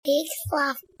Big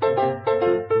fluff.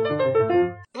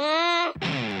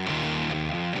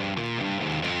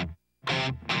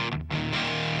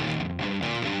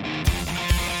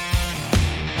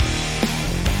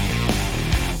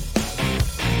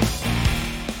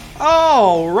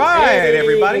 All right, Hey!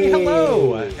 everybody.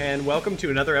 Hello, and welcome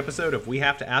to another episode of We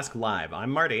Have to Ask Live.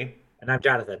 I'm Marty. And I'm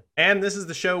Jonathan. And this is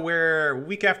the show where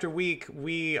week after week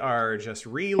we are just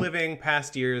reliving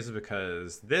past years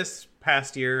because this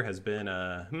past year has been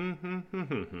a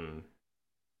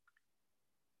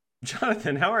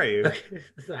Jonathan, how are you?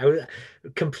 I was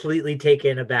completely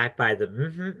taken aback by the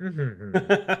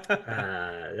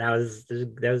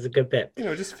that was a good bit.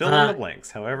 Just fill in the blanks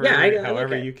however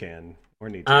like you can or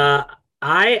need to.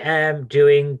 I am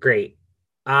doing great.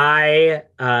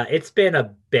 It's been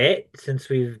a bit since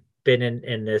we've been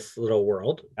in this little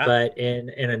world, but in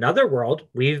another world,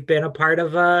 we've been a part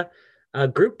of a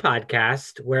group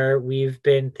podcast where we've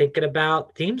been thinking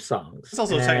about theme songs. It's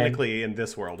also technically in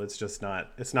this world. It's just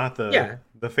not. It's not the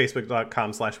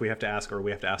Facebook.com/we have to ask or we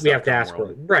have to ask. We have to ask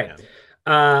world. Right.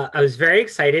 Yeah. I was very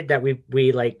excited that we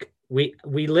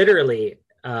literally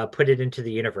put it into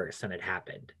the universe and it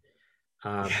happened.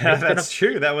 That's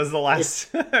true. That was the last.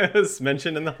 It was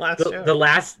mentioned in the last show.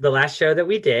 The last show that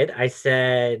we did, I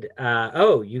said,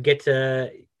 you get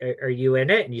to. Are you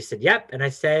in it? And you said, yep. And I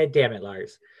said, damn it,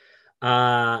 Lars.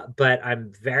 But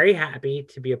I'm very happy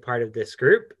to be a part of this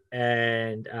group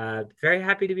and very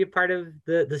happy to be a part of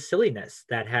the silliness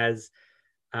that has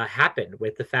happened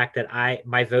with the fact that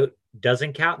my vote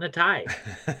doesn't count in a tie.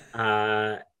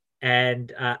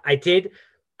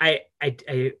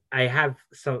 I have,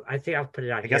 so I think I'll put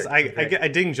it out. I guess I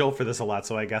ding Joel for this a lot,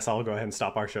 so I guess I'll go ahead and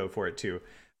stop our show for it too.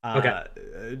 Okay.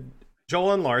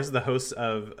 Joel and Lars, the hosts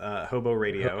of Hobo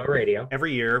Radio.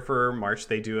 Every year for March,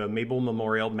 they do a Mabel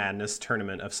Memorial Madness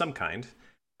tournament of some kind.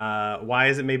 Why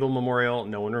is it Mabel Memorial?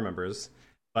 No one remembers.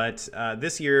 But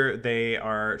this year, they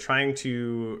are trying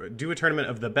to do a tournament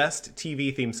of the best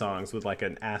TV theme songs with like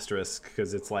an asterisk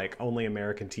because it's like only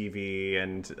American TV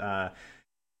and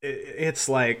it's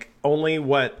like only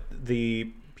what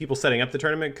the people setting up the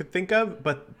tournament could think of.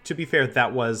 But to be fair,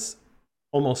 that was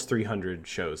almost 300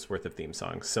 shows worth of theme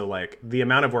songs. So like the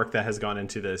amount of work that has gone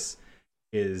into this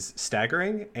is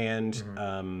staggering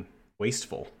and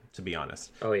wasteful, to be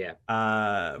honest. Oh yeah.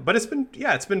 But it's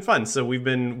been fun. So we've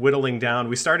been whittling down.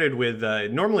 We started with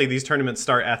normally these tournaments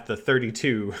start at the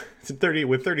 32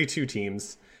 with 32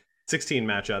 teams, 16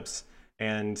 matchups.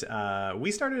 And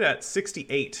we started at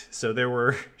 68. So there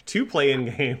were 2 play-in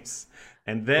games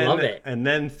and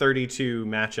then 32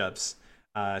 matchups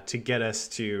to get us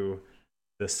to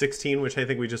the 16, which I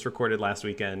think we just recorded last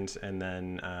weekend, and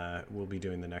then we'll be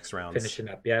doing the next rounds. Finishing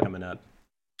up, yeah. Coming up.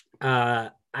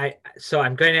 I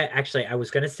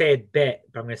was gonna say a bit,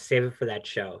 but I'm gonna save it for that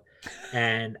show.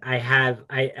 And I have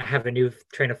a new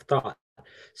train of thought.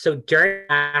 So during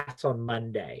class on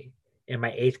Monday in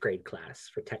my 8th grade class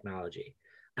for technology,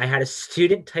 I had a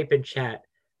student type in chat,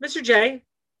 Mr. J,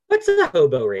 what's a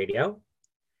Hobo Radio?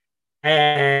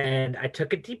 And I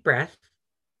took a deep breath.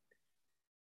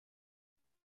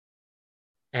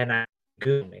 And I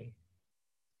Googled me.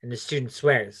 And the student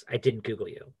swears, I didn't Google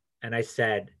you. And I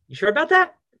said, you sure about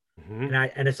that? Mm-hmm.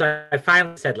 And so I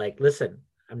finally said, like, listen,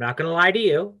 I'm not going to lie to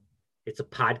you. It's a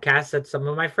podcast that some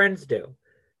of my friends do.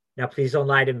 Now, please don't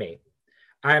lie to me.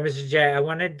 All right, Mr. J, I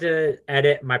wanted to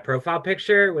edit my profile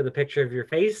picture with a picture of your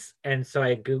face. And so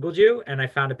I Googled you and I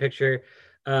found a picture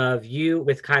of you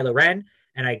with Kylo Ren.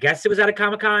 And I guess it was at a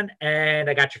Comic-Con and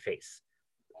I got your face.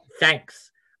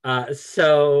 Thanks. I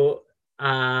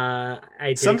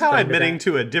somehow admitting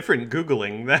to a different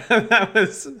Googling. That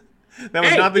was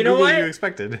not the Google you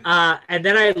expected. And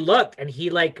then I looked and he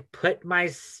like put my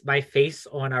face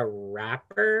on a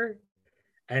wrapper.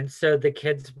 And so the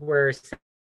kids were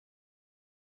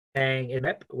saying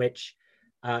it, which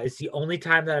is the only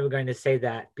time that I'm going to say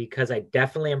that because I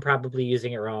definitely am probably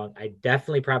using it wrong. I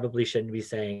definitely probably shouldn't be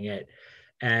saying it.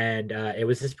 And it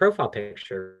was his profile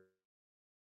picture.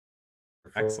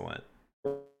 Excellent.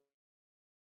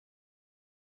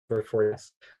 For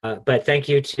us. But thank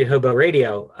you to Hobo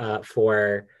Radio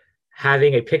for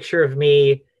having a picture of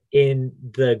me in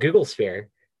the Google sphere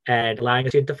and allowing a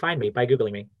student to find me by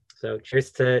Googling me. So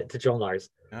cheers to Joel and Lars.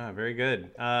 Very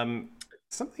good.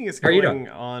 Something is going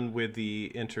on with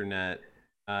the internet.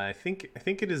 I think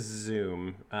it is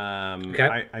Zoom.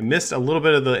 Okay. I missed a little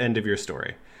bit of the end of your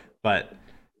story, but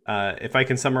if I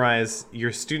can summarize,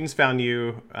 your students found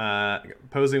you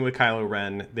posing with Kylo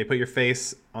Ren. They put your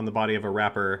face on the body of a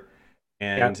wrapper,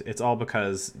 and It's all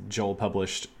because Joel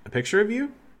published a picture of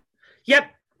you? Yep.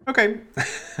 Okay.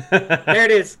 There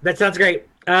it is. That sounds great.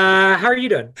 How are you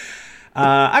doing?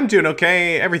 I'm doing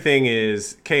okay. Everything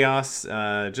is chaos.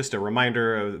 Just a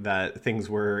reminder that things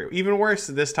were even worse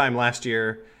this time last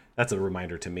year. That's a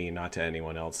reminder to me, not to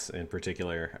anyone else in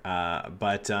particular.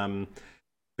 But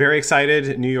very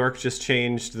excited. New York just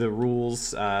changed the rules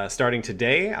starting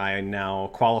today. I now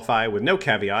qualify with no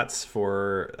caveats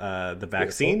for the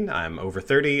vaccine. Beautiful. I'm over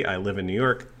 30. I live in New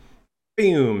York.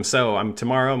 Boom. So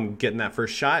tomorrow I'm getting that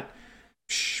first shot.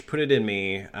 Put it in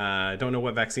me. I don't know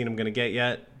what vaccine I'm going to get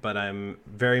yet, but I'm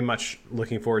very much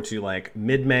looking forward to like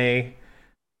mid-May.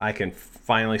 I can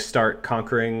finally start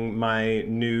conquering my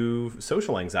new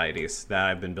social anxieties that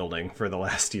I've been building for the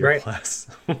last year plus.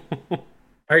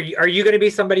 Are you going to be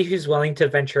somebody who's willing to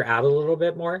venture out a little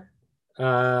bit more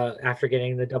after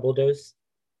getting the double dose?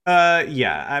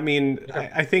 Yeah. I mean, okay.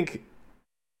 I think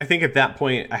at that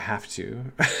point I have to.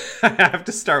 I have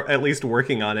to start at least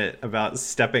working on it about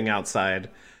stepping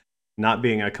outside, not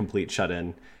being a complete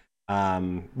shut-in.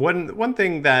 One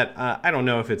thing that I don't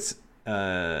know if it's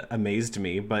amazed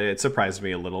me, but it surprised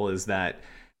me a little, is that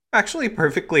I'm actually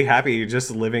perfectly happy just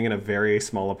living in a very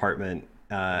small apartment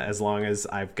as long as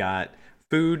I've got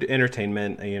food,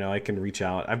 entertainment. You know, I can reach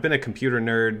out. I've been a computer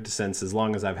nerd since as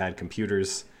long as I've had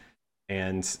computers,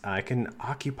 and I can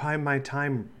occupy my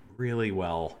time really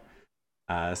well.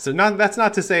 So that's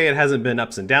not to say it hasn't been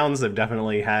ups and downs. I've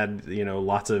definitely had, you know,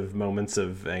 lots of moments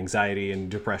of anxiety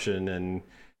and depression and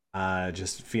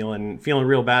just feeling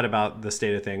real bad about the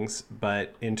state of things.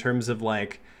 But in terms of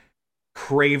like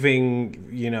craving,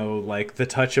 you know, like the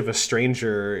touch of a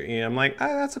stranger, you know, I'm like,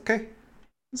 that's okay.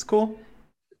 It's cool.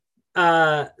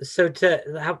 So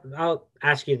I'll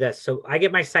ask you this. So I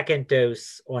get my second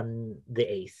dose on the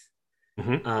 8th.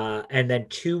 Mm-hmm. And then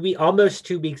almost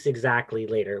 2 weeks exactly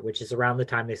later, which is around the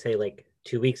time they say like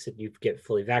 2 weeks that you get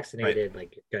fully vaccinated,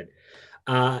 right. Like good,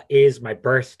 is my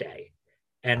birthday.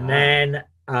 And then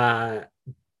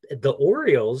the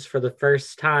Orioles, for the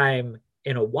first time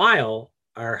in a while,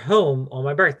 are home on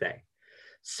my birthday.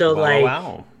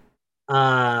 So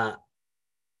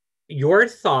your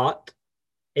thought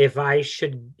if I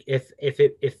should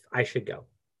go?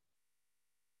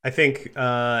 I think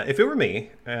if it were me,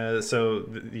 so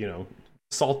you know,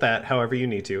 salt that however you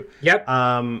need to. Yep.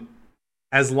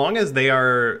 As long as they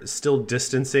are still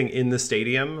distancing in the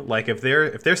stadium, like if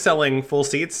they're selling full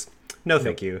seats, no,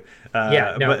 thank you.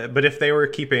 Yeah. No. But if they were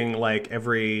keeping like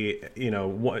every, you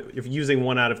know, if using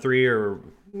 1 out of 3 or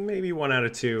maybe 1 out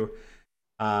of 2,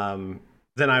 then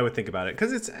I would think about it,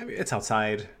 because it's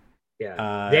outside.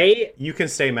 Yeah. You can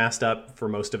stay masked up for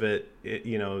most of it,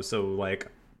 you know, so like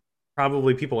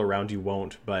probably people around you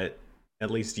won't, but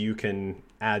at least you can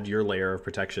add your layer of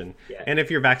protection. Yeah. And if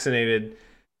you're vaccinated,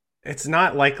 it's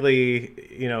not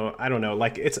likely, you know, I don't know,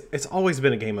 like it's always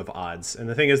been a game of odds. And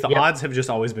the thing is, the odds have just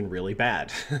always been really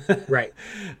bad. Right.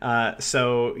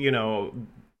 So, you know,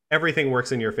 everything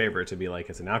works in your favor to be like,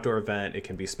 it's an outdoor event. It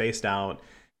can be spaced out.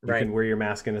 You can wear your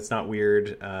mask and it's not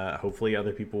weird. Hopefully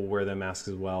other people wear their masks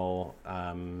as well.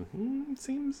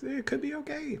 Seems it could be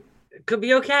okay. It could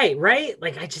be okay, right?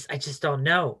 Like I just don't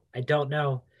know. I don't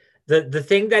know. The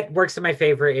thing that works in my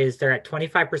favor is they're at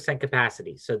 25%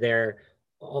 capacity. So their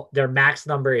max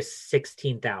number is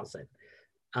 16,000.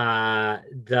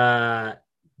 The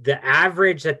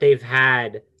average that they've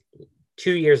had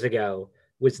 2 years ago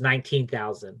was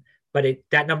 19,000, but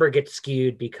that number gets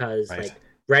skewed because like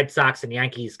Red Sox and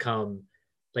Yankees come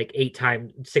like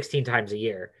 16 times a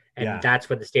year. And that's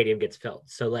when the stadium gets filled.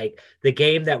 So like the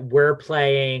game that we're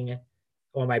playing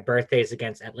on my birthday is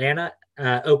against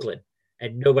Oakland,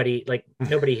 and nobody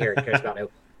here cares about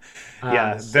Oakland.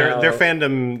 Their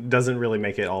fandom doesn't really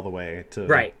make it all the way to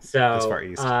this far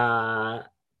east. I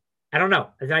don't know.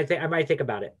 I might think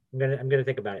about it. I'm gonna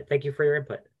think about it. Thank you for your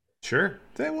input. Sure.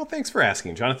 Well, thanks for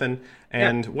asking, Jonathan.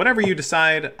 And whatever you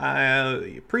decide,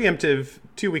 preemptive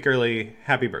 2 week early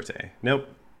happy birthday. Nope.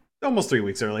 Almost 3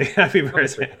 weeks early. Happy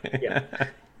birthday.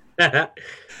 Yeah.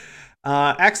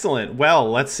 Excellent.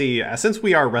 Well, let's see. Since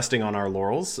we are resting on our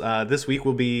laurels, this week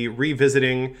we'll be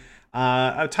revisiting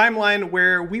a timeline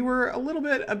where we were a little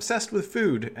bit obsessed with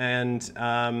food. And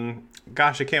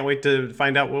gosh, I can't wait to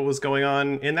find out what was going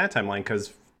on in that timeline,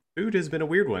 because food has been a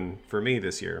weird one for me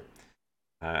this year.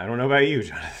 I don't know about you,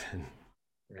 Jonathan.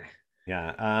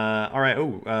 Yeah. All right.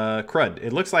 Crud.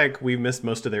 It looks like we missed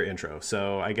most of their intro,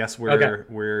 so I guess they're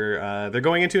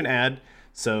going into an ad.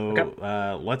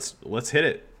 So let's hit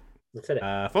it. Let's hit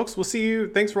it, folks. We'll see you.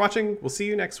 Thanks for watching. We'll see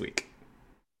you next week.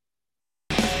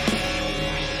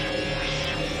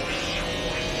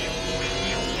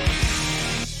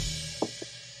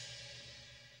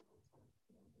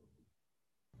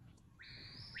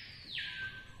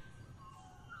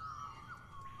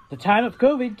 The time of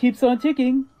COVID keeps on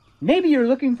ticking. Maybe you're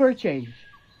looking for a change.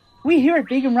 We here at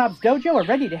Vegan Rob's Dojo are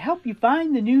ready to help you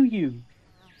find the new you.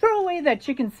 Throw away that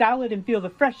chicken salad and feel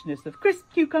the freshness of crisp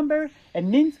cucumber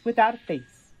and mince without a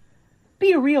face.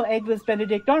 Be a real eggless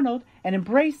Benedict Arnold and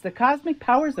embrace the cosmic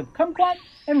powers of kumquat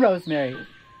and rosemary.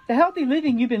 The healthy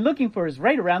living you've been looking for is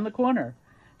right around the corner.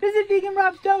 Visit Vegan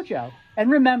Rob's Dojo.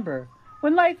 And remember,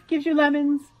 when life gives you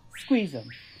lemons, squeeze them.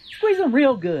 Squeeze them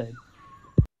real good.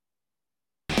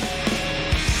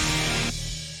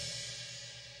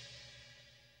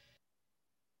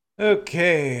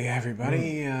 Okay,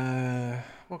 everybody,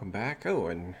 welcome back. Oh,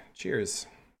 and cheers.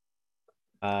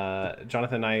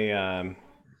 Jonathan, I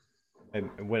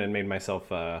went and made myself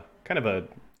kind of a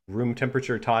room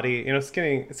temperature toddy. You know, it's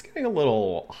getting a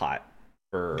little hot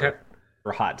for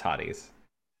hot toddies,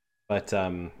 but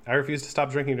I refuse to stop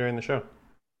drinking during the show.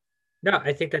 No,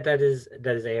 I think that is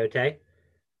a-okay.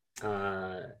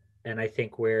 And I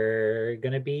think we're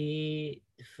gonna be,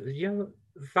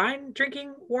 fine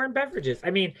drinking warm beverages.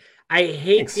 I mean, I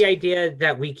hate the idea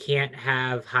that we can't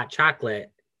have hot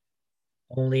chocolate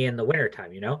only in the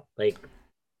wintertime, like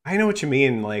I know what you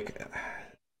mean. Like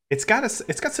it's got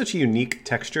such a unique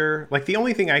texture. Like the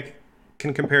only thing I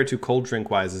can compare to cold drink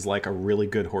wise is like a really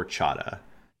good horchata.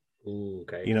 Ooh,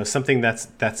 okay. Something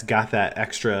that's got that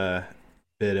extra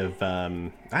bit of I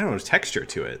don't know, texture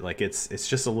to it. Like it's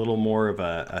just a little more of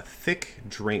a thick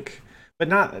drink. But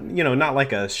not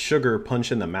like a sugar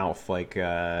punch in the mouth, like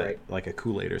a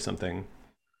Kool-Aid or something.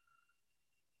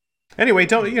 Anyway,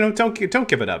 don't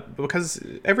give it up, because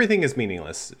everything is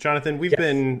meaningless. Jonathan, we've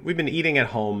been eating at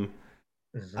home,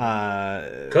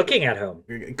 cooking at home,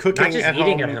 cooking at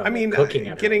home. At home. I mean,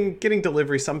 getting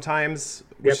delivery sometimes,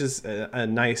 which is a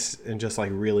nice and just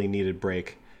like really needed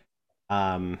break.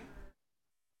 Sorry,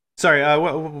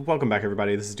 welcome back,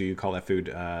 everybody. This is Do You Call That Food?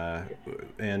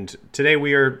 And today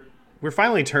we're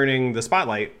finally turning the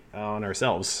spotlight on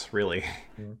ourselves, really.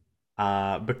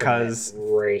 Because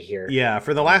right here. Yeah,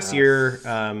 for the last year,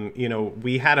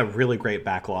 we had a really great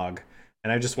backlog.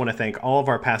 And I just want to thank all of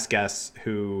our past guests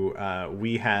who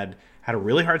we had a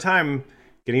really hard time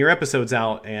getting your episodes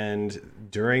out. And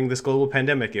during this global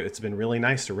pandemic, it's been really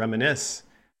nice to reminisce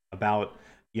about,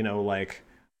 like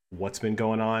what's been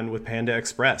going on with Panda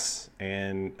Express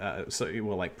and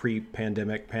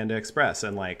pre-pandemic Panda Express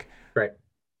and like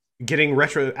getting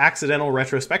accidental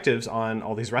retrospectives on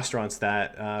all these restaurants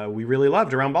that we really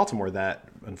loved around Baltimore that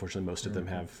unfortunately most of them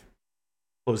have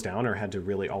closed down or had to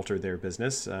really alter their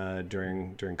business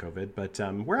during COVID. But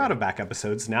we're out of back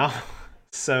episodes now.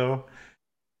 So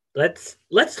let's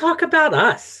talk about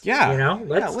us. Yeah.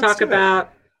 Let's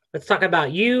talk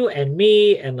about you and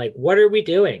me and like what are we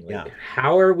doing? Like,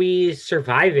 how are we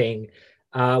surviving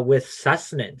with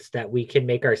sustenance that we can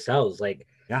make ourselves? Like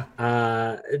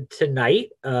tonight,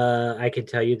 I can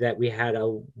tell you that we had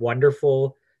a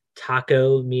wonderful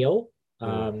taco meal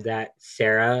that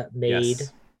Sarah made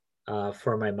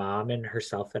for my mom and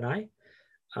herself and I.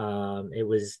 It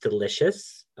was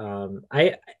delicious.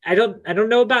 I don't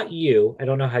know about you. I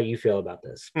don't know how you feel about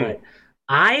this, but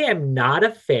I am not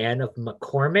a fan of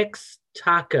McCormick's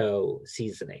taco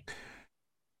seasoning.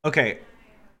 Okay.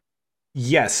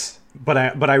 Yes, but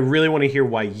I really want to hear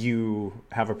why you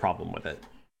have a problem with it.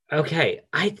 Okay,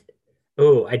 I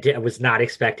was not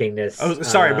expecting this. Oh,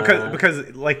 sorry, because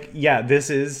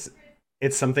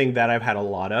it's something that I've had a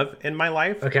lot of in my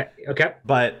life. Okay.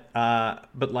 But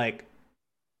like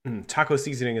taco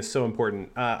seasoning is so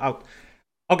important. I'll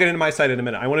get into my side in a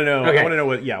minute. I want to know. Okay. I want to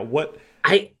know what.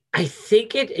 I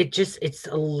think it's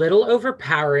a little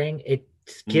overpowering. It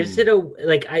gives it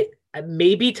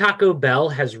maybe Taco Bell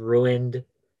has ruined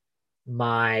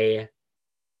my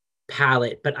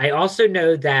palate, but I also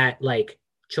know that like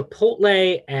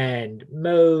Chipotle and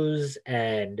Moe's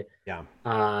and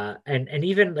and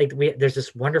even like there's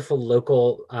this wonderful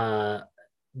local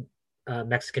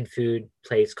Mexican food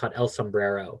place called El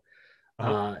Sombrero.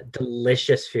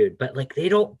 Delicious food, but like they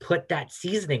don't put that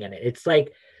seasoning in it. It's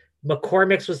like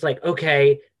McCormick's was like,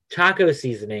 okay, taco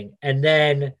seasoning, and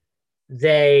then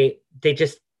they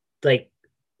just like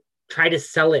try to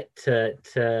sell it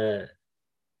to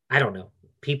I don't know,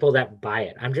 people that buy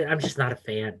it. I'm just not a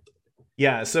fan.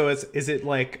 Yeah, so is it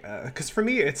like because for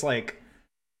me it's like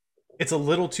it's a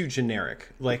little too generic.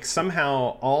 Like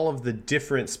somehow all of the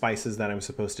different spices that I'm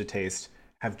supposed to taste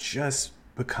have just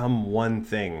become one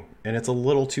thing, and it's a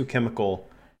little too chemical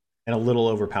and a little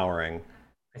overpowering.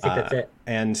 I think that's it.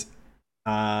 And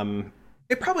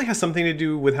it probably has something to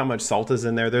do with how much salt is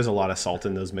in there. There's a lot of salt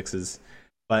in those mixes.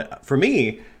 But for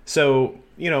me, so,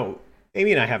 Amy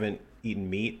and I haven't eaten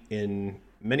meat in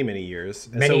many years.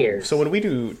 Many years. So when we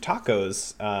do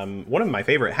tacos, one of my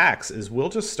favorite hacks is we'll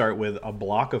just start with a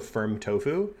block of firm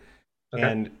tofu,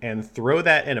 and throw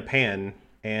that in a pan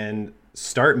and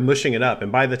start mushing it up.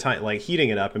 And by the time, like heating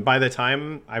it up, and by the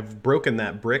time I've broken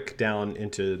that brick down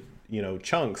into, you know,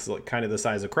 chunks, like kind of the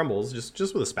size of crumbles,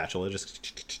 just with a spatula,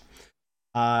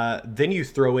 then you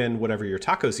throw in whatever your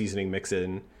taco seasoning mix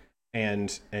in,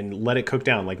 and let it cook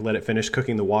down, like let it finish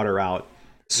cooking the water out.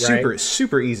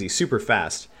 Super easy, super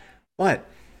fast. But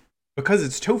because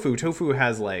it's tofu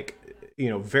has like, you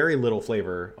know, very little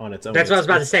flavor on its own. That's what I was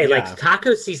about to say. Like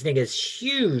taco seasoning is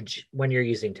huge when you're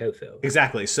using tofu.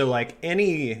 Exactly. So like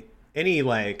any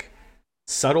like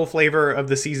subtle flavor of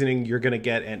the seasoning you're gonna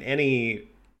get, and any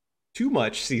too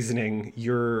much seasoning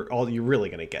you're really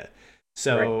gonna get.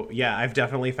 So yeah, I've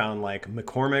definitely found like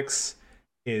McCormick's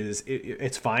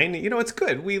it's fine, you know, it's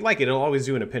good, we like it, it'll always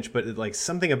do in a pinch, but like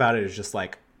something about it is just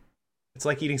like, it's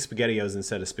like eating SpaghettiOs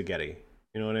instead of spaghetti,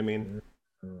 you know what I mean?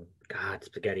 God,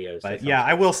 SpaghettiOs. But yeah,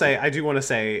 I do want to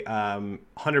say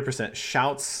 100%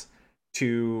 shouts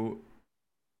to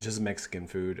just Mexican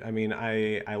food. I mean,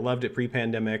 I loved it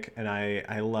pre-pandemic, and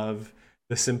I love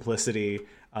the simplicity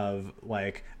of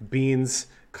like beans,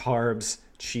 carbs,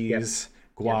 cheese,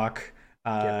 guac,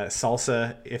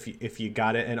 salsa if you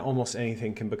got it, and almost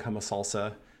anything can become a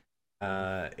salsa.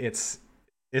 It's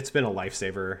been a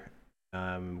lifesaver.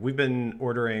 We've been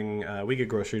ordering, we get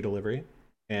grocery delivery,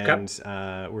 and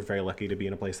we're very lucky to be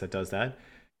in a place that does that.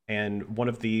 And one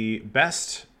of the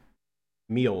best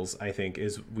meals, I think,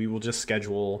 is we will just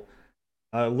schedule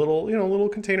a little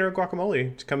container of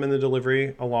guacamole to come in the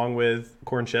delivery along with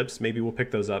corn chips. Maybe we'll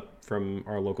pick those up from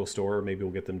our local store, or maybe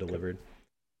we'll get them delivered.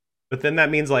 But then that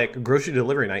means like grocery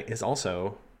delivery night is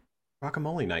also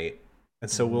guacamole night.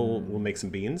 And so we'll make some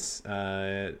beans.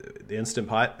 The Instant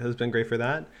Pot has been great for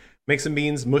that. Make some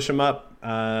beans, mush them up,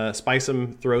 spice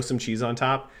them, throw some cheese on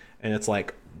top. And it's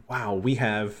like, wow, we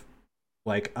have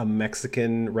like a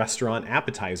Mexican restaurant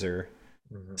appetizer.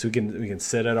 So we can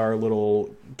sit at our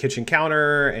little kitchen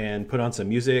counter and put on some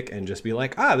music and just be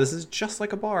like, this is just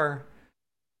like a bar.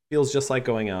 Feels just like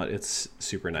going out. It's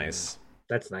super nice.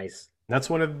 That's nice. That's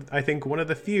one of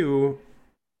the few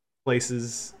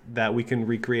places that we can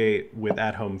recreate with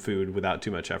at-home food without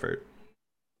too much effort.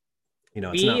 You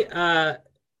know, it's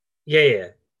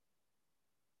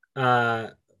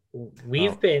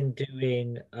we've been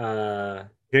doing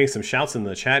getting some shouts in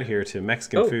the chat here to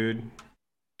Mexican food.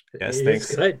 Yes,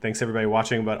 thanks everybody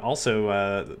watching. But also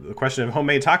the question of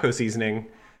homemade taco seasoning,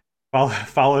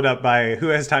 followed up by who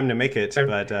has time to make it.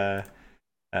 But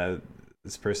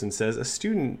this person says a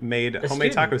student made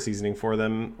homemade taco seasoning for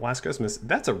them last Christmas.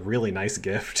 That's a really nice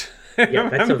gift. Yeah,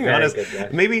 that's a very good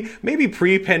gift. Maybe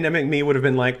pre-pandemic me would have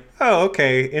been like, oh,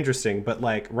 okay, interesting. But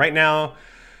like right now,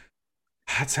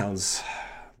 that sounds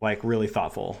like really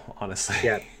thoughtful, honestly.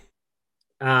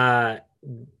 Yeah.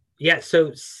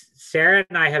 So Sarah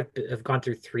and I have gone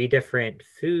through 3 different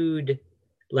food,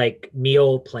 like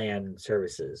meal plan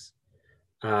services.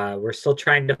 We're still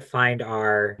trying to find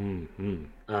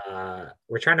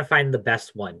we're trying to find the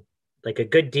best one, like a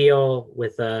good deal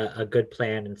with a good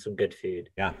plan and some good food.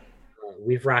 Yeah.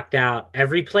 We've rocked out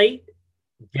Every Plate,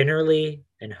 Dinnerly,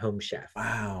 and Home Chef.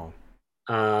 Wow.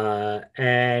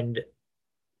 And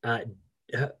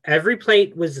Every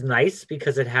Plate was nice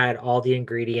because it had all the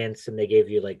ingredients and they gave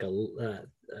you like a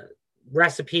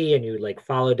recipe and you like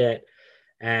followed it.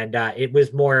 And it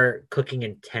was more cooking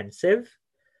intensive.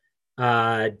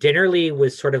 Dinnerly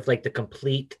was sort of like the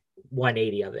complete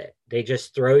 180 of it. They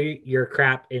just throw your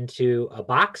crap into a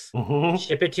box,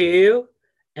 ship it to you,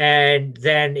 and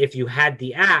then if you had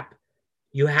the app,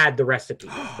 you had the recipe.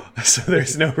 So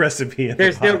there's no recipe in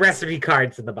there's no recipe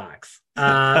cards in the box,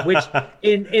 which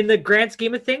in the grand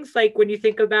scheme of things, like when you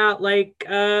think about like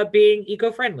being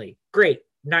eco-friendly, great.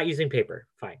 Not using paper,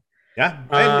 fine. Yeah,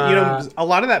 and you know, a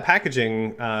lot of that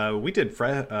packaging, we did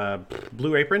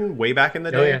Blue Apron way back in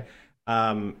the day.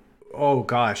 Oh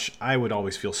gosh, I would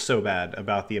always feel so bad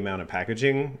about the amount of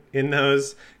packaging in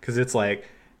those, because it's like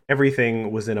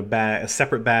everything was in a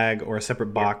separate bag or a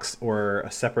separate box or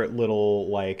a separate little,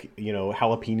 like, you know,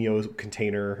 jalapeno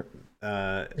container.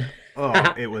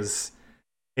 It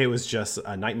was just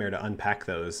a nightmare to unpack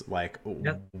those. Like,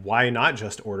 why not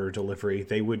just order delivery?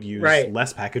 They would use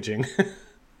less packaging.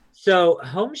 So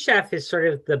Home Chef is sort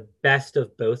of the best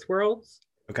of both worlds.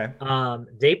 Okay.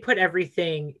 They put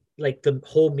everything, like the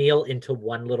whole meal, into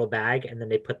one little bag, and then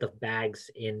they put the bags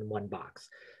in one box.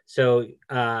 So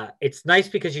it's nice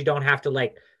because you don't have to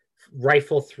like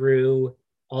rifle through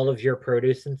all of your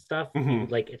produce and stuff.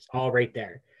 Like it's all right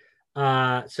there.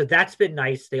 So that's been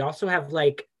nice. They also have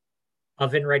like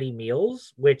oven ready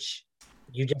meals, which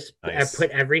You just Nice. put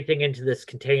everything into this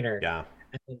container. Yeah.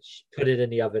 And then put it in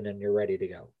the oven, and you're ready to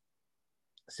go.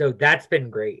 So that's been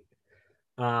great.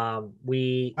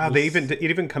 It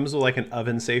even comes with like an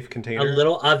oven safe container. A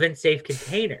little oven safe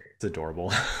container. It's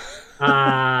adorable.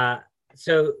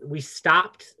 So we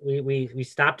stopped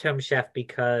Home Chef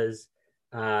because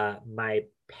my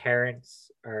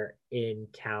parents are in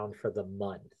town for the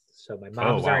month. So my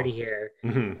mom's already here.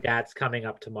 Mm-hmm. Dad's coming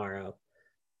up tomorrow.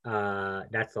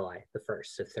 That's a lie. The 1st,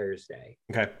 so Thursday.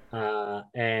 Okay.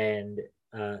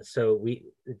 So we,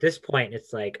 at this point,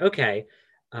 it's like, okay,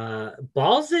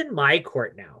 ball's in my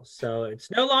court now. So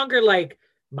it's no longer like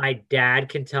my dad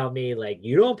can tell me like,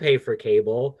 you don't pay for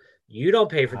cable, you don't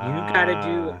pay for, you gotta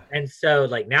do. And so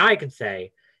like now I can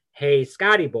say, hey,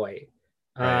 Scotty boy,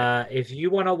 if you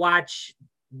want to watch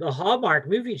the Hallmark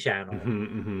movie channel,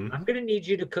 I'm gonna need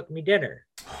you to cook me dinner,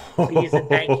 please and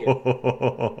thank you.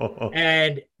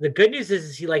 And the good news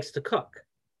is he likes to cook.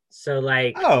 So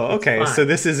like, okay. So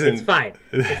this isn't. It's fine.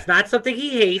 It's not something he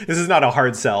hates. This is not a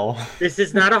hard sell. This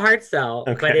is not a hard sell,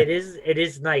 Okay. but it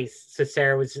is nice. So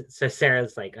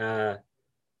Sarah's like, so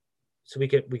we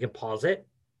can pause it,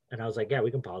 and I was like, yeah,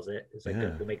 we can pause it. It's like,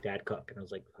 good, we'll make Dad cook, and I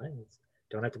was like, fine,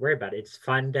 don't have to worry about it. It's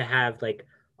fun to have like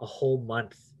a whole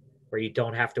month where you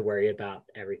don't have to worry about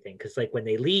everything, because like when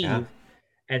they leave,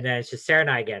 and then it's just Sarah and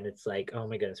I again. It's like, oh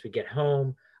my goodness, we get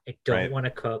home. I don't want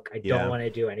to cook. I don't want to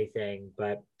do anything.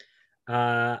 But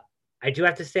I do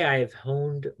have to say I have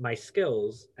honed my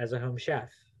skills as a home chef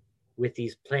with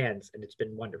these plans, and it's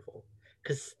been wonderful.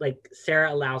 Because like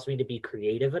Sarah allows me to be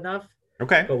creative enough.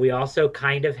 Okay. But we also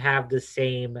kind of have the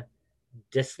same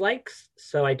dislikes,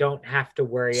 so I don't have to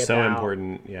worry about. So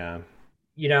important, yeah.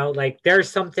 You know, like there's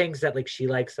some things that like she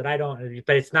likes that I don't,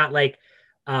 but it's not like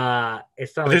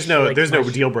it's not. There's no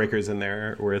deal breakers in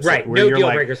there where it's right. Like, where no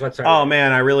deal breakers whatsoever. Oh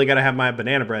man, I really got to have my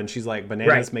banana bread, and she's like,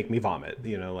 bananas make me vomit.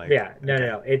 You know, like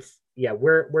no. It's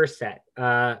we're set.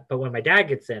 But when my dad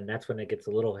gets in, that's when it gets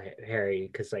a little hairy,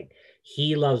 because like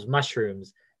he loves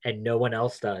mushrooms and no one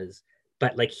else does,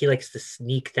 but like he likes to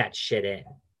sneak that shit in.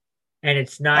 And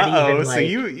it's not even like... So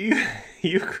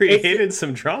you created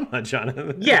some drama,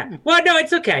 Jonathan. Yeah. Well, no,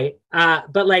 it's okay.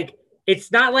 But like,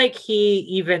 it's not like he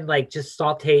even like just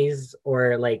sautés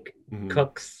or like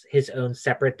cooks his own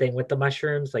separate thing with the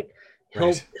mushrooms. Like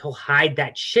he'll hide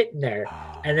that shit in there.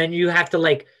 And then you have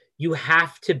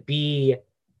to be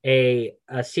a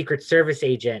Secret Service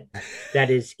agent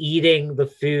that is eating the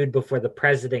food before the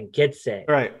president gets it.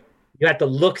 Right. You have to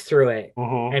look through it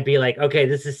and be like, okay,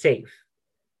 this is safe.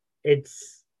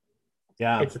 It's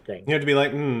a thing. You have to be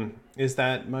like, is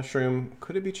that mushroom?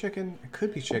 Could it be chicken? It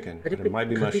could be chicken, but it might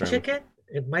be mushroom. Could it be chicken?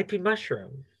 It might be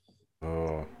mushroom.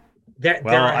 Oh. There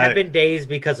have been days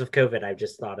because of COVID I've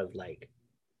just thought of like,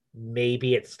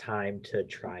 maybe it's time to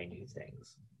try new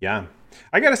things. Yeah.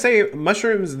 I gotta say,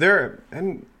 mushrooms, there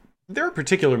are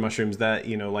particular mushrooms that,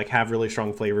 you know, like have really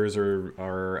strong flavors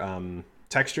or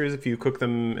textures if you cook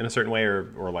them in a certain way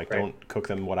or like don't cook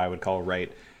them what I would call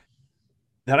right.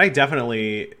 That I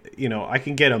definitely, you know, I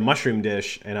can get a mushroom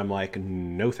dish and I'm like,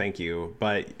 no, thank you.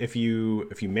 But if you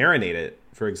marinate it,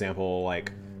 for example,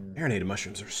 like marinated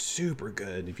mushrooms are super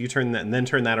good. If you turn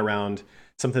that around,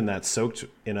 something that's soaked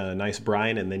in a nice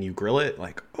brine and then you grill it,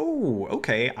 like, oh,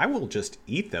 okay, I will just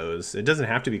eat those. It doesn't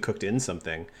have to be cooked in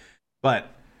something. But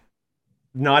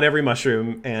not every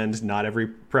mushroom and not every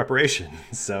preparation.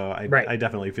 So I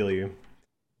definitely feel you.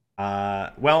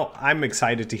 Well, I'm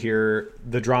excited to hear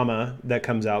the drama that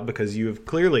comes out because you have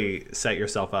clearly set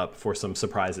yourself up for some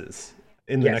surprises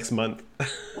in the next month.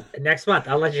 Next month,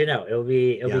 I'll let you know. It'll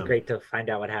be great to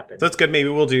find out what happens. So that's good. Maybe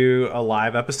we'll do a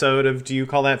live episode of Do You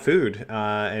Call That Food?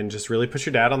 And just really put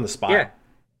your dad on the spot. Yeah.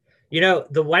 You know,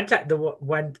 the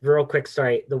one real quick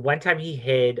story, the one time he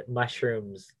hid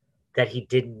mushrooms that he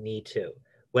didn't need to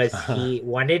was he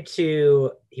wanted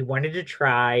to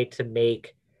try to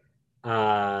make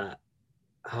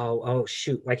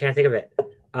shoot, why can't I think of it?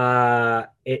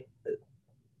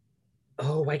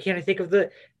 Why can't I think of the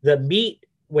meat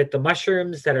with the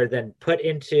mushrooms that are then put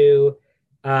into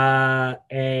a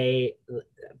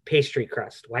pastry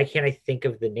crust? Why can't I think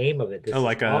of the name of it?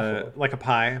 Like a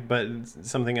pie, but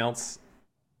something else,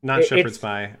 not shepherd's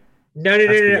pie.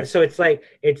 No. So it's like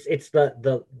it's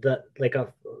the like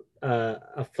a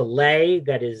fillet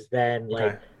that is then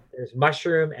like there's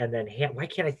mushroom and then ham. Why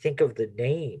can't I think of the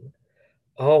name?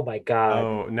 Oh my god!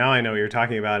 Oh, now I know what you're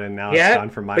talking about, and now it's gone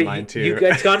from my mind too.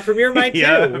 It's gone from your mind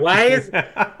too. Why is?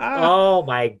 Oh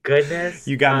my goodness!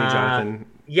 You got me, Jonathan.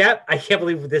 Yep, I can't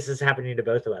believe this is happening to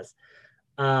both of us.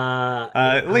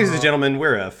 Ladies and gentlemen,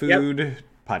 we're a food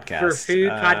podcast. For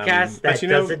food podcast that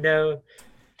doesn't know.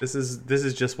 This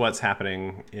is just what's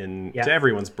happening to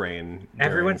everyone's brain.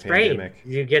 Everyone's brain.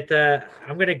 You get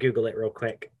I'm gonna Google it real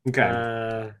quick.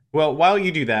 Okay. Well, while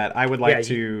you do that, I would like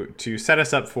to set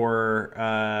us up for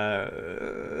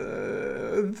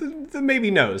the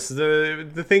maybe no's,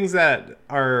 the things that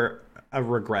are a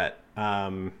regret.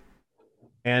 And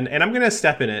I'm gonna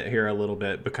step in it here a little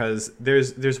bit because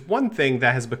there's one thing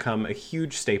that has become a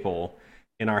huge staple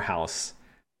in our house,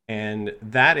 and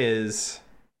that is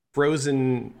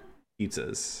frozen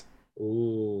pizzas.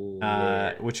 Ooh,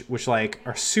 which like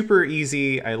are super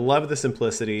easy. I love the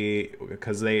simplicity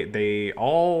because they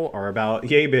all are about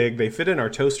yay big. They fit in our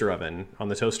toaster oven on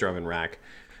the toaster oven rack,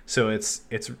 so it's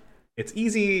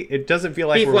easy. It doesn't feel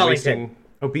like beef we're Wellington. wasting.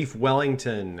 Oh, beef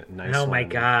Wellington, nice. Oh my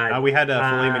god, we had a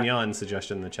filet mignon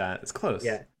suggestion in the chat. It's close.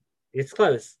 Yeah, it's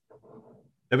close.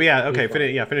 But yeah, okay.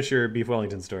 Finish your beef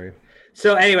Wellington story.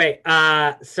 So anyway,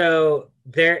 so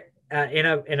there. In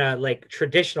a like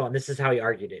traditional, and this is how he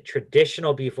argued it,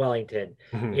 traditional beef Wellington,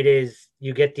 it is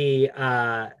you get the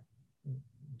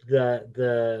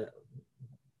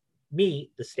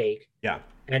meat, the steak,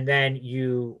 and then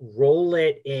you roll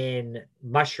it in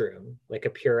mushroom like a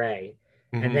puree,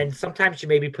 and then sometimes you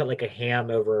maybe put like a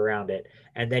ham over around it,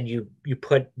 and then you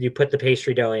put the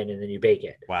pastry dough in, and then you bake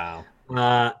it. Wow.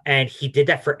 And he did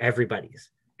that for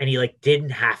everybody's. And he like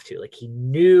didn't have to, like he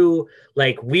knew,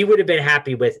 like we would have been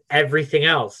happy with everything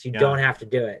else. You don't have to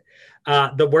do it.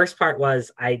 The worst part was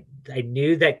I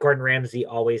knew that Gordon Ramsay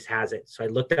always has it, so I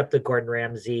looked up the Gordon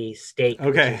Ramsay steak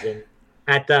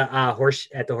at the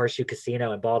Horseshoe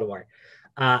Casino in Baltimore.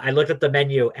 I looked up the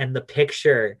menu, and the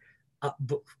picture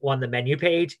on the menu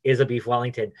page is a beef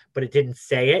Wellington, but it didn't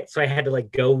say it, so I had to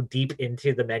like go deep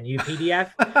into the menu PDF.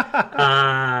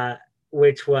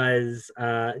 Which was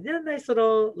a nice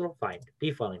little find.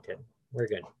 Beef Wellington. We're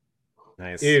good.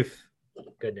 Nice. Oof.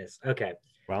 Goodness. Okay.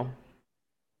 Well,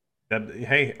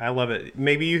 hey, I love it.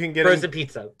 Maybe you can get frozen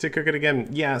pizza to cook it again.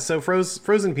 Yeah, so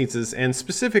frozen pizzas, and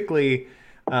specifically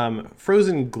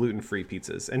frozen gluten-free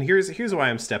pizzas. And here's why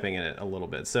I'm stepping in it a little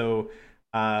bit. So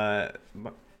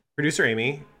producer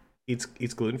Amy eats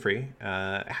gluten-free,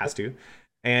 has to.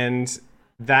 And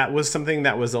that was something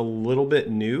that was a little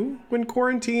bit new when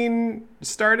quarantine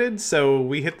started. So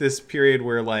we hit this period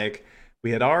where like we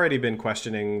had already been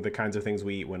questioning the kinds of things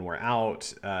we eat when we're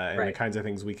out, and the kinds of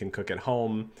things we can cook at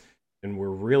home. And we're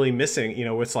really missing,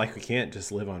 it's like we can't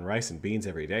just live on rice and beans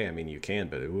every day. I mean, you can,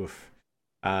 but oof.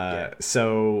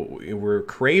 So we're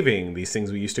craving these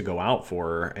things we used to go out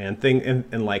for, and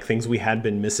like things we had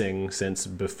been missing since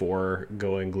before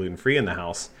going gluten-free in the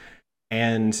house.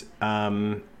 And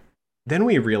then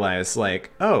we realized, like,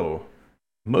 oh,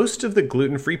 most of the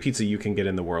gluten-free pizza you can get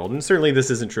in the world, and certainly this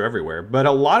isn't true everywhere, but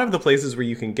a lot of the places where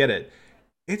you can get it,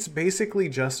 it's basically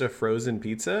just a frozen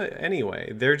pizza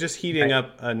anyway. They're just heating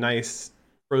up a nice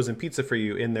frozen pizza for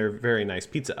you in their very nice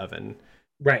pizza oven.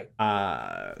 Right.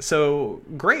 So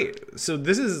great. So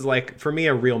this is like, for me,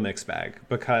 a real mixed bag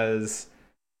because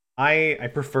I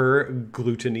prefer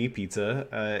gluten-y pizza.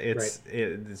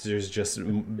 There's just the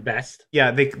best.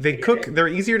 Yeah, they cook. They're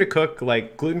easier to cook.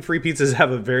 Like gluten-free pizzas have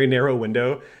a very narrow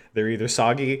window. They're either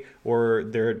soggy or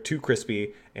they're too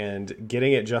crispy, and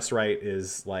getting it just right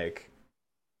is like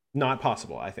not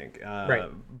possible, I think.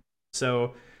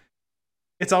 So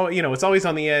it's always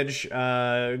on the edge.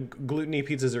 Gluten-y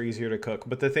pizzas are easier to cook,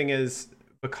 but the thing is,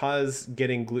 because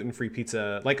getting gluten-free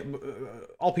pizza, like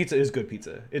all pizza is good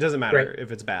pizza. It doesn't matter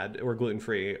if it's bad or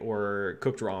gluten-free or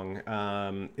cooked wrong.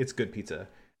 It's good pizza.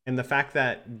 And the fact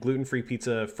that gluten-free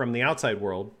pizza from the outside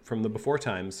world, from the before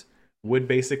times, would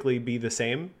basically be the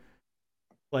same,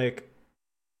 like,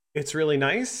 it's really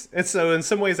nice. And so in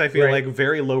some ways I feel like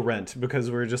very low rent because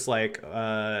we're just like,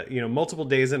 multiple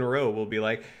days in a row we'll be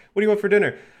like, what do you want for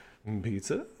dinner?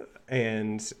 Pizza.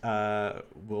 And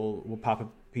we'll pop a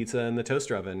pizza in the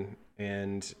toaster oven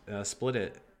and split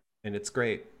it, and it's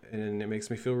great, and it makes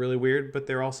me feel really weird, but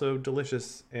they're also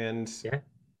delicious, and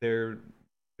they're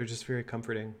just very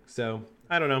comforting. So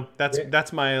I don't know,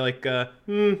 that's my like that's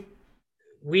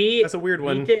a weird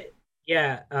one.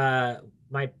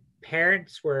 My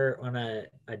parents were on a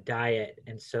diet,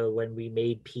 and so when we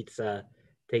made pizza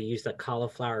they used a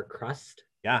cauliflower crust.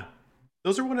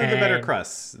 Those are one of the better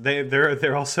crusts.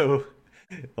 They're also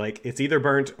like, it's either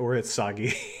burnt or it's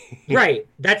soggy. Right.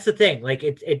 That's the thing. Like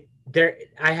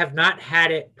I have not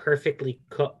had it perfectly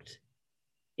cooked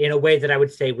in a way that I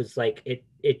would say was like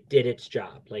it did its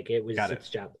job. Like it was its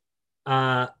job.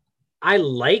 I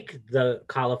like the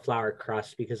cauliflower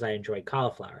crust because I enjoy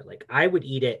cauliflower. Like I would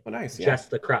eat it just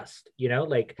the crust,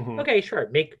 like, okay, sure.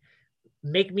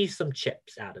 Make me some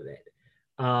chips out of it.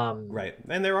 Right,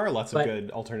 and there are lots of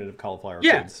good alternative cauliflower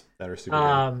foods that are super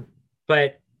good.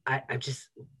 But I'm just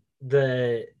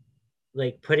the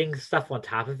like putting stuff on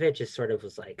top of it just sort of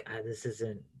was like, this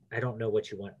isn't. I don't know what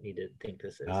you want me to think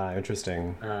this is.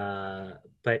 Interesting.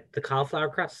 But the cauliflower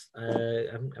crust,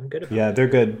 I'm good about. Yeah, they're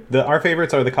good. Our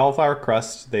favorites are the cauliflower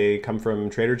crust. They come from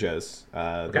Trader Joe's.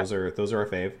 Okay. Those are our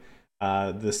fave.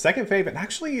 The second fave, and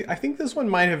actually, I think this one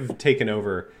might have taken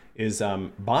over, is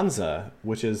Banza,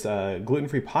 which is a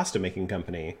gluten-free pasta making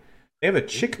company. They have a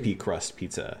chickpea crust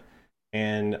pizza,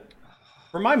 and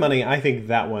for my money, I think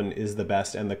that one is the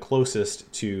best and the closest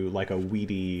to like a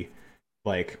wheaty,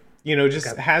 like, you know,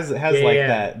 just has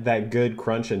that good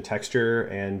crunch and texture,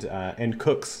 and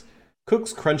cooks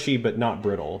crunchy but not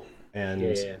brittle, and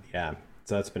yeah,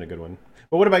 so that's been a good one.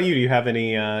 But what about you? Do you have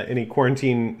any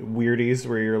quarantine weirdies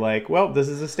where you're like, well, this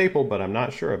is a staple, but I'm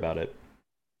not sure about it?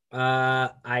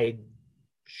 I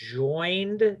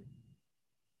joined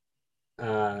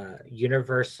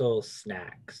Universal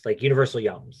Snacks, like Universal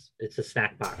Yums. It's a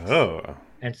snack box. Oh.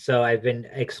 And so I've been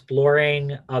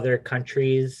exploring other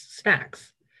countries'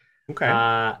 snacks. Okay.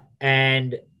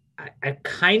 And I'm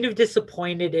kind of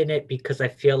disappointed in it because I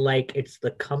feel like it's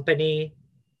the company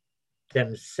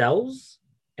themselves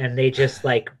and they just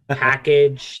like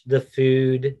package the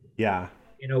food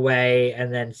in a way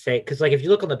and then say, because like if you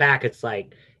look on the back, it's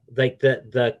like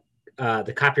the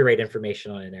copyright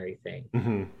information on it and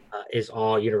everything is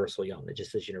all Universal Yum. It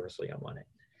just says Universal Yum on it.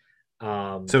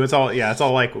 So it's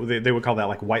all like they would call that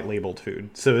like white labeled food.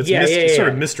 So it's sort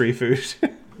of mystery food.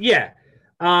 Yeah.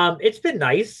 It's been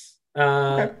nice.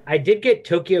 Okay. I did get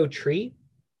Tokyo Treat,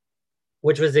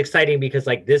 which was exciting because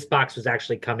like this box was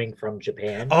actually coming from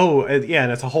Japan. Oh, yeah,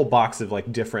 and it's a whole box of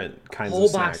like different kinds of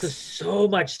snacks. Whole box of so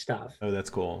much stuff. Oh, that's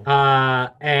cool.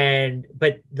 But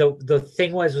the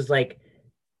thing was like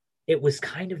it was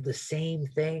kind of the same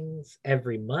things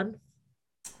every month.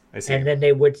 I see. And then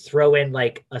they would throw in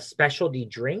like a specialty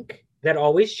drink that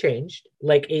always changed,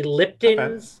 like a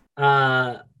Lipton's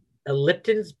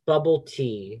bubble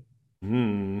tea.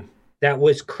 That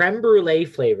was creme brulee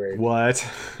flavored. What?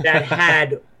 that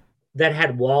had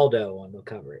Waldo on the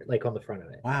cover, like on the front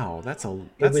of it. Wow, that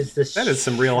is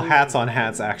some real hats on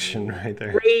hats action right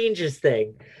there. Strangest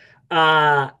thing.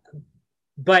 But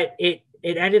it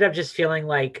ended up just feeling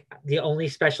like the only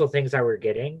special things I were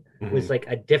getting was like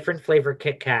a different flavor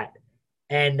Kit Kat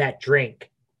and that drink.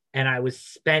 And I was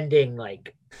spending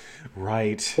like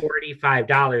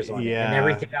 $45 on it. And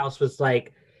everything else was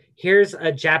like, here's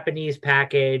a Japanese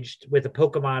packaged with a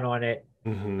Pokemon on it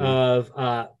of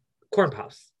corn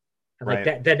puffs. And like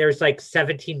that, then there's like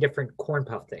 17 different corn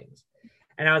puff things.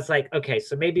 And I was like, okay,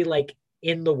 so maybe like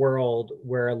in the world,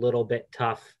 we're a little bit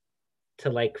tough to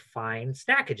like find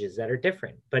snackages that are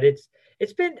different, but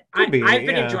I've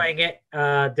been enjoying it.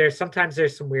 There's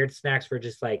some weird snacks where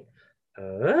just like,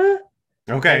 okay.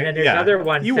 And then there's other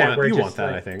ones you want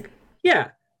that, I think. Yeah.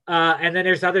 And then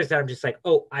there's others that I'm just like,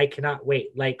 oh, I cannot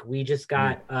wait. Like we just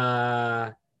got,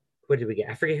 what did we get?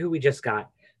 I forget who we just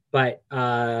got, but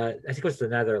I think it was the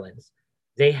Netherlands.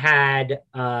 They had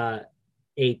a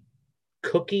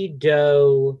cookie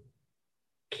dough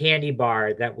candy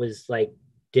bar that was like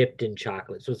dipped in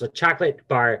chocolate. So it was a chocolate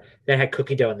bar that had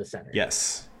cookie dough in the center.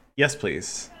 Yes,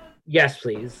 please. Yes,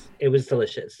 please. It was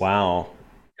delicious. Wow.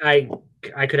 I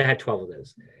could have had 12 of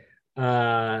those.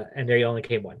 And there only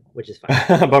came one, which is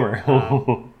fine. Bummer.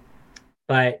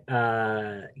 But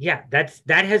that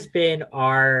has been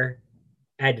our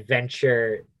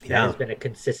adventure. That has been a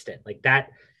consistent like that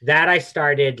I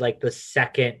started like the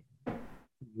second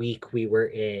week we were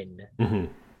in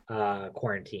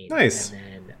quarantine. Nice.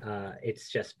 And then it's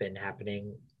just been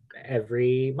happening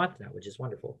every month now, which is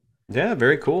wonderful. Yeah,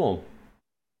 very cool.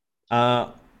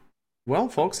 Well,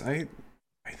 folks, I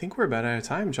think we're about out of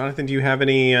time. Jonathan, do you have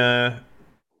any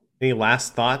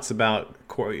last thoughts about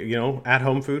at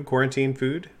home food, quarantine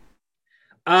food?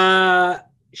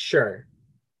 Sure.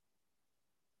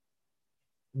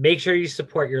 Make sure you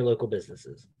support your local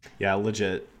businesses. Yeah,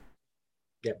 legit.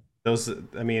 Yep. Those,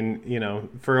 I mean,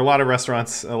 for a lot of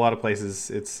restaurants, a lot of places,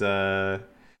 it's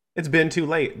been too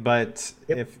late. But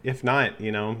if not,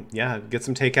 get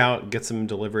some takeout, get some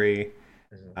delivery,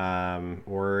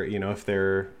 or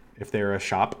if they're a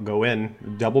shop, go in,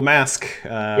 double mask,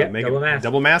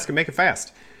 double mask and make it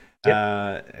fast.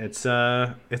 Yep.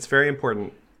 It's very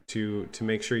important to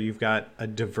make sure you've got a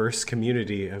diverse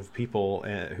community of people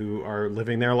who are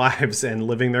living their lives and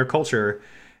living their culture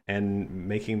and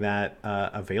making that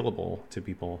available to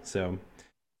people. So,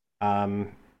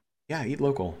 eat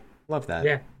local. Love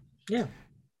that. Yeah.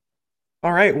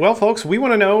 All right. Well, folks, we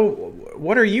want to know,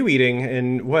 what are you eating,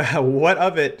 and what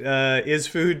of it is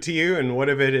food to you and what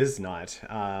of it is not.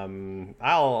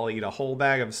 I'll eat a whole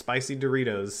bag of spicy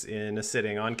Doritos in a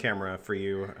sitting on camera for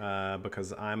you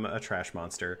because I'm a trash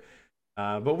monster.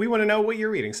 But we want to know what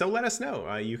you're eating. So let us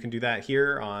know. You can do that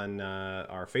here on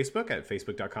our Facebook at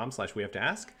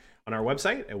facebook.com/wehavetoask, on our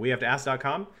website at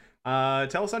wehavetoask.com.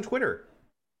 Tell us on Twitter.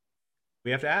 We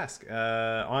have to ask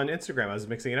on Instagram. I was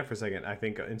mixing it up for a second. I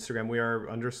think Instagram we are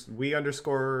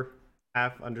 _2_ask.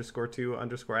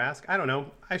 I don't know.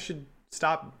 I should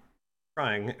stop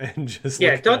trying and just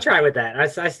don't try with that.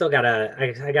 I still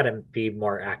gotta be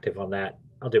more active on that.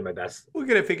 I'll do my best. We'll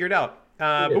get it figured out.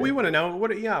 But we want to know what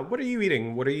are you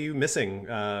eating? What are you missing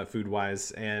food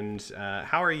wise, and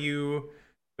how are you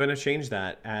going to change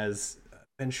that as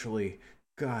eventually,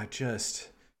 God, just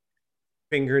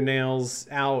fingernails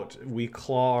out, we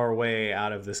claw our way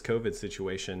out of this COVID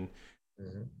situation.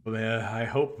 I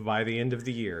hope by the end of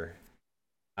the year.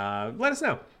 Let us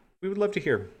know. We would love to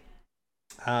hear.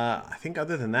 I think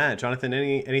other than that, Jonathan,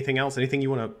 anything else? Anything you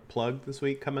want to plug this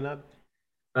week coming up?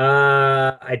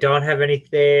 I don't have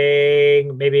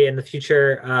anything. Maybe in the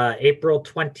future, April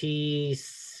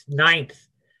 29th,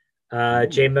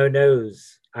 JMO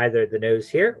Knows, either the nose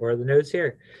here or the nose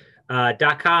here.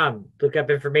 .com. Look up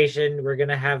information. We're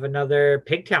gonna have another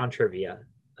Pigtown trivia.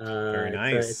 Very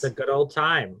nice. It's a good old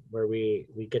time where we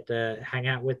get to hang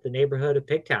out with the neighborhood of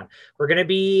Pigtown. We're gonna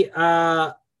be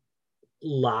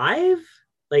live,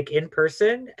 like in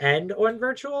person and on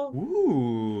virtual.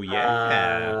 Ooh,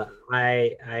 yeah.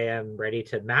 I am ready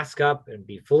to mask up and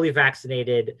be fully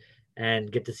vaccinated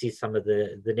and get to see some of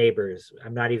the neighbors.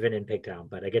 I'm not even in Pigtown,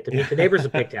 but I get to meet the neighbors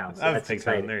of Pigtown. So that's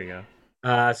exciting. There you go.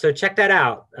 So check that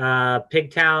out.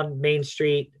 Pigtown Main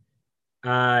Street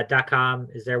 .com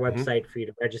is their website for you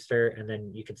to register, and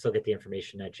then you can still get the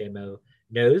information at JMO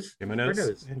Knows. JMO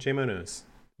Knows and JMO Knows.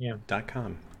 Yeah.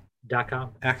 .com.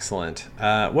 Excellent.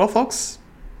 Well, folks,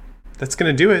 that's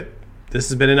gonna do it. This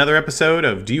has been another episode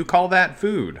of Do You Call That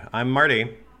Food? I'm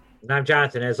Marty. And I'm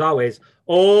Jonathan. As always,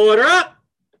 order up!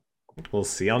 We'll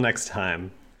see y'all next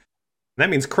time. That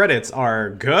means credits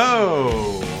are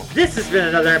go. This has been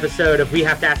another episode of We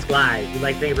Have to Ask Live. We'd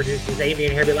like to thank producers Amy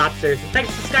and Herbie Lobsters. And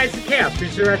thanks to Skies and Camp,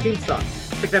 producer of our theme song.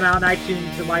 Check them out on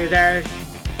iTunes, and while you're there,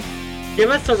 give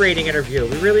us a rating interview.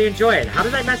 We really enjoy it. How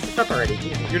did I mess this up already?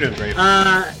 Jesus. You're doing great.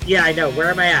 Yeah, I know. Where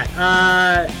am I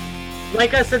at?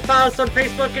 Like us and follow us on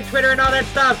Facebook and Twitter and all that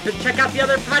stuff. And check out the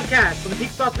other podcasts on the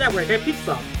Peaksloft Network at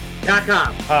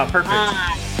peaksloft.com. Perfect.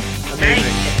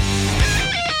 Amazing.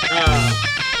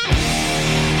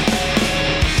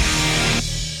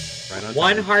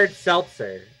 One hard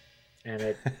seltzer, and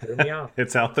it threw me off.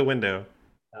 It's out the window.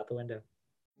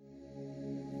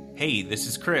 Hey, this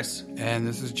is Chris. And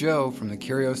this is Joe from the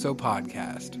Curioso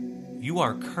Podcast. You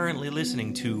are currently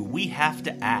listening to We Have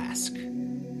to Ask.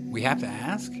 We have to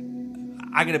ask?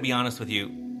 I gotta be honest with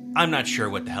you, I'm not sure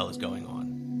what the hell is going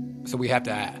on. So we have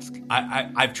to ask.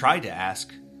 I've tried to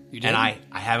ask, you did? And I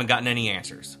haven't gotten any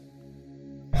answers.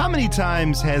 How many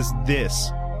times has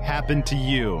this happened to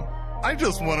you? I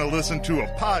just want to listen to a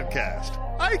podcast.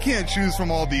 I can't choose from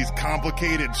all these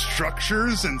complicated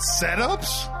structures and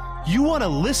setups. You want to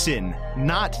listen,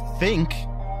 not think.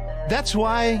 That's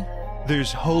why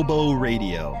there's Hobo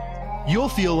Radio. You'll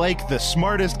feel like the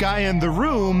smartest guy in the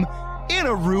room in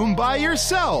a room by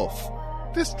yourself.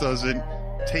 This doesn't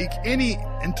take any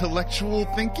intellectual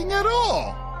thinking at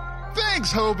all.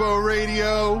 Thanks, Hobo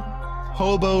Radio.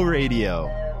 Hobo Radio,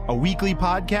 a weekly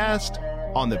podcast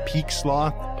on the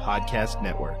Peaksloft Podcast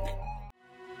Network.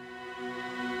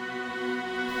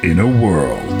 In a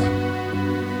world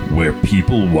where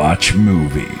people watch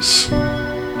movies,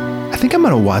 I think I'm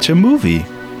gonna watch a movie.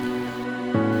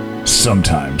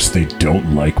 Sometimes they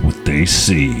don't like what they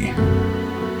see.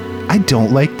 I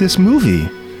don't like this movie.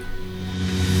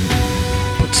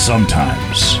 But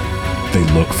sometimes they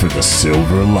look for the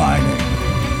silver lining.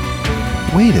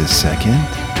 Wait a second.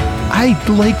 I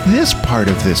like this part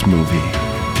of this movie.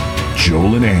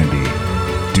 Joel and Andy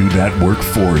do that work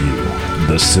for you.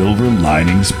 The Silver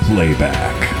Linings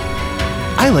Playback.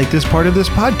 I like this part of this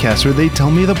podcast where they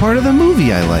tell me the part of the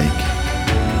movie I like.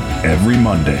 Every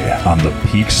Monday on the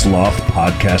Peaksloft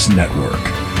Podcast Network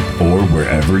or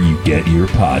wherever you get your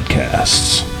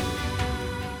podcasts.